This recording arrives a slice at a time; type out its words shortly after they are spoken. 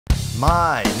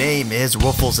My name is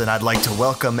Woofless and I'd like to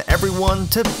welcome everyone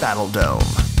to Battle Dome.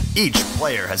 Each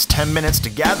player has 10 minutes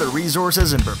to gather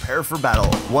resources and prepare for battle.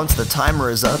 Once the timer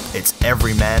is up, it's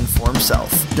every man for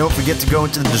himself. Don't forget to go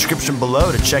into the description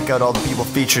below to check out all the people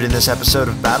featured in this episode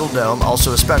of Battle Dome.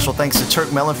 Also a special thanks to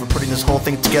Turk Melon for putting this whole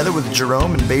thing together with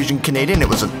Jerome and Beijing Canadian. It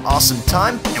was an awesome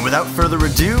time. And without further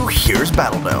ado, here's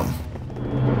Battle Dome.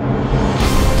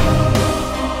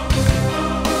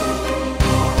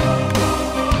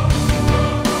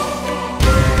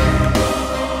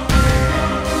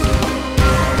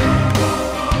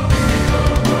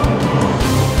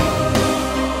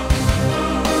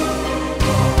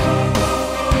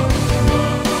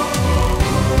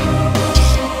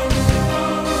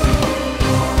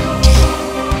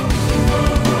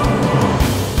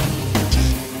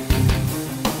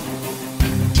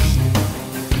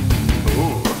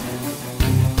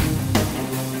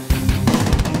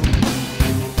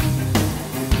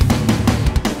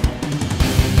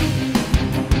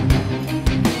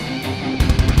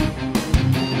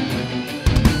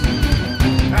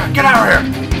 Get out of here!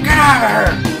 Get out of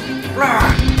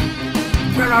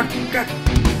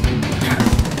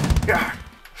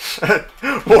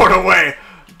here! Ward away,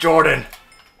 Jordan.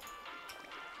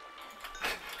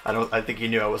 I think he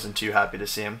knew I wasn't too happy to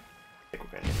see him. I think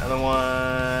we're gonna need another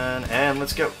one, and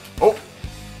let's go. Oh!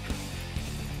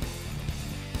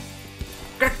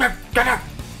 Get out!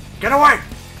 Get away!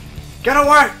 Get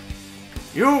away!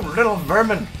 You little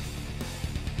vermin!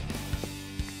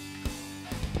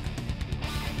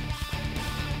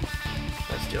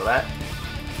 Let's steal that.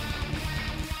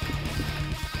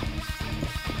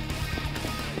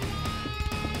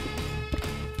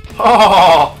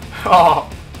 Oh! Oh!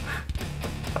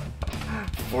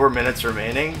 4 minutes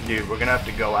remaining? Dude, we're gonna have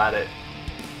to go at it.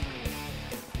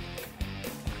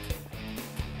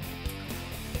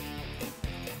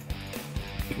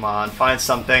 Come on, find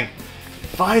something.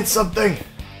 Find something!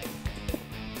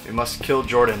 We must kill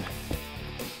Jordan.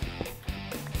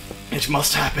 It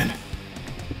must happen.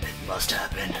 It must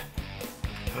happen.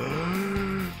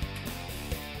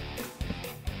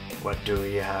 What do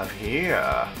we have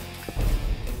here?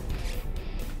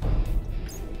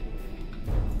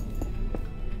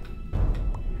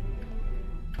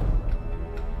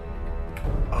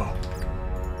 Oh.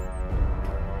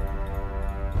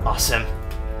 Awesome.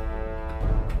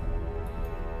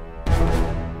 Oh,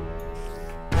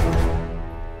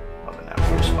 but now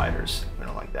we're spiders. We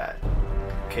don't like that.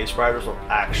 Okay, spiders will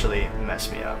actually mess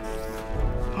me up.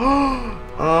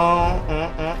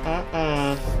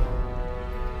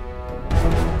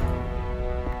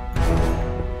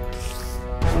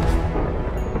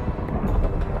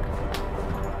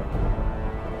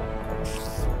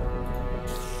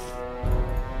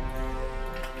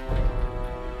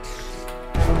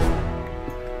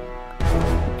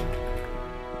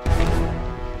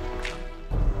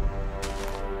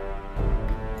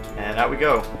 And out we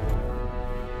go.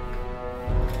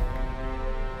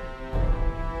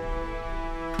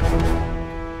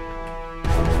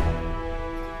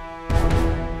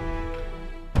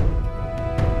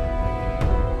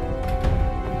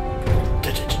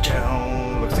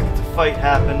 Looks like it's a fight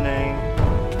happening.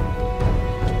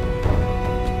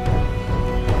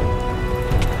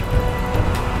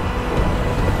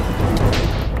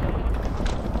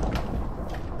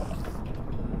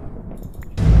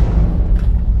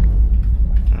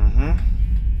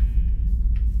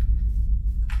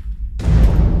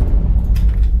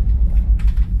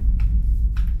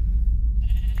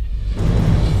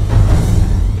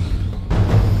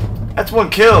 That's one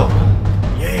kill.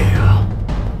 Yeah.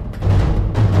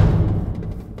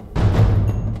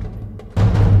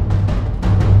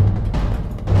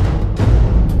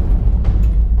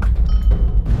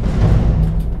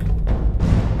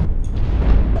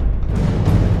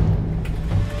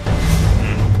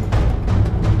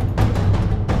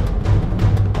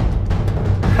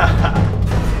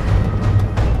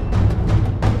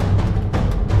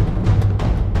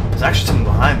 There's actually something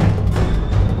behind me.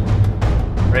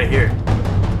 Right here.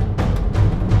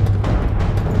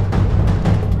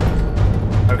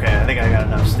 Okay, I think I got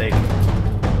enough steak.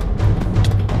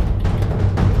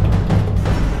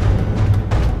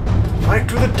 Fight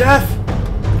to the death!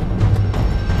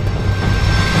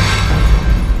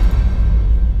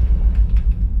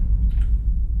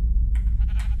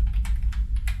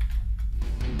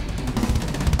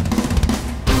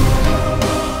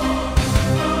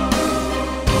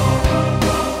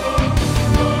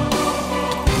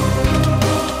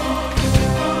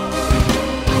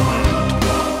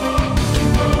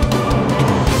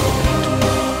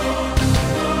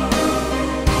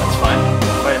 That's fine.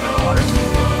 Fight him in the water.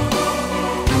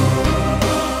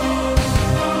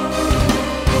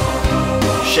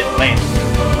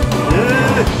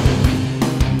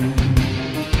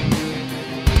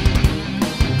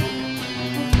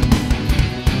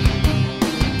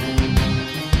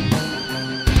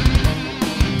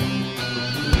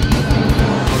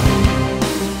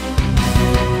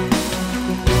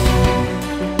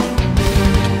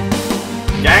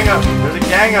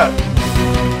 hang up.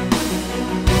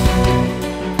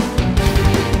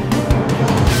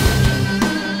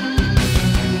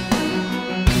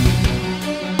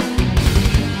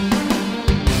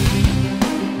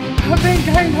 I'm being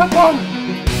ganged up on.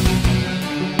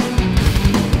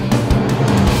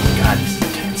 God, this is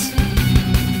intense.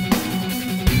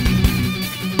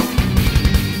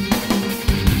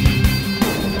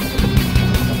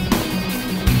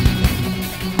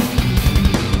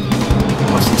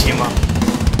 What's the team up?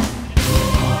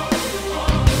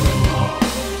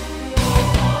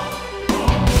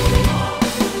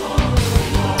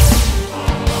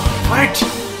 Fight!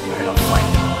 Alright, I'll fight.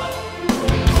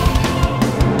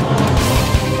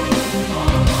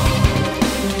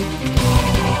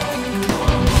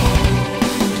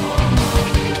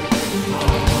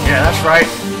 Yeah, that's right.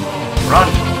 Run!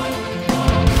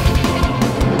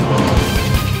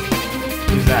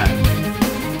 Who's that?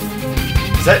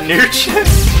 Is that Nooch?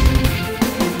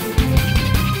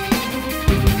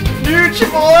 Nooch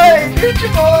boy! Nooch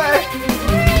boy!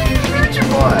 Nooch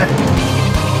boy!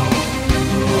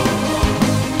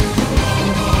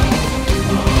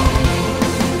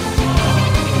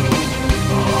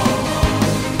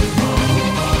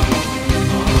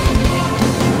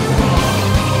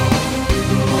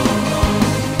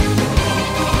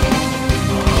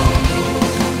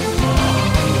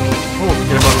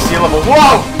 Get above sea level.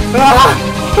 Whoa! Ah!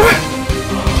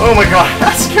 Oh my god,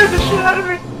 that scared the shit out of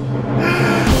me.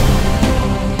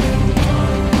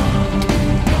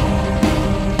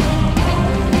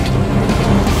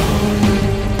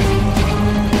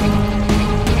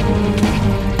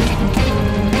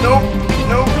 Nope.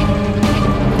 Nope.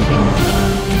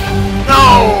 No!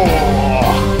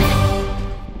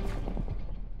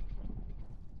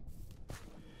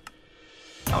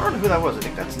 I don't know who that was. I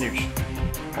think that's Nooch.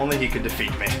 Only he could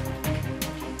defeat me.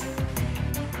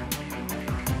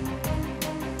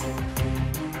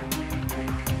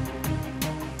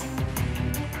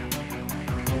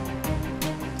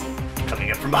 Coming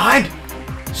in from behind!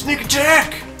 Sneak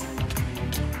attack!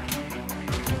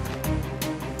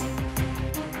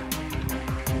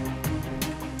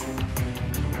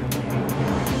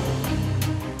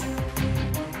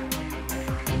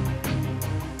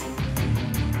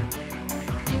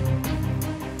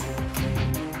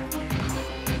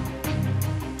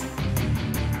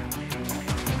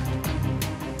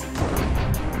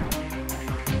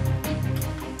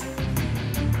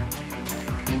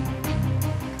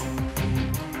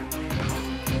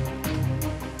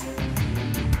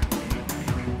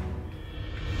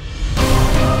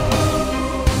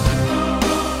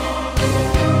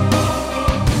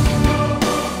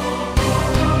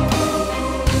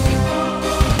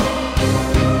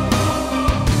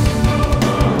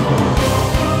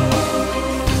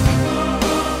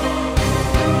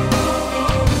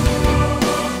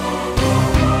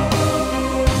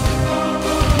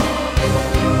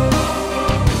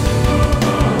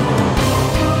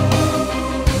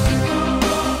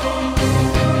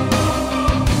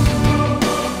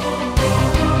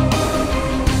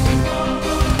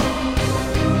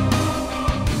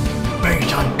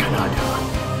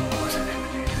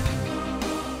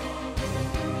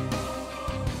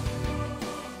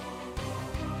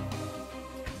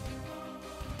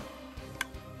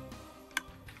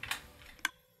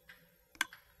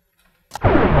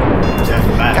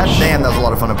 Damn, that was a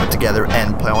lot of fun to put together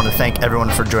and play. I want to thank everyone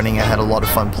for joining. I had a lot of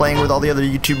fun playing with all the other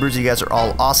YouTubers. You guys are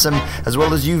all awesome, as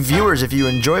well as you viewers. If you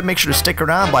enjoyed, make sure to stick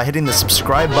around by hitting the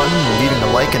subscribe button, leaving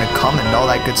a like and a comment and all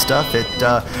that good stuff. It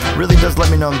really does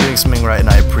let me know I'm doing something right, and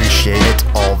I appreciate it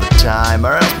all the time.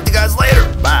 Alright,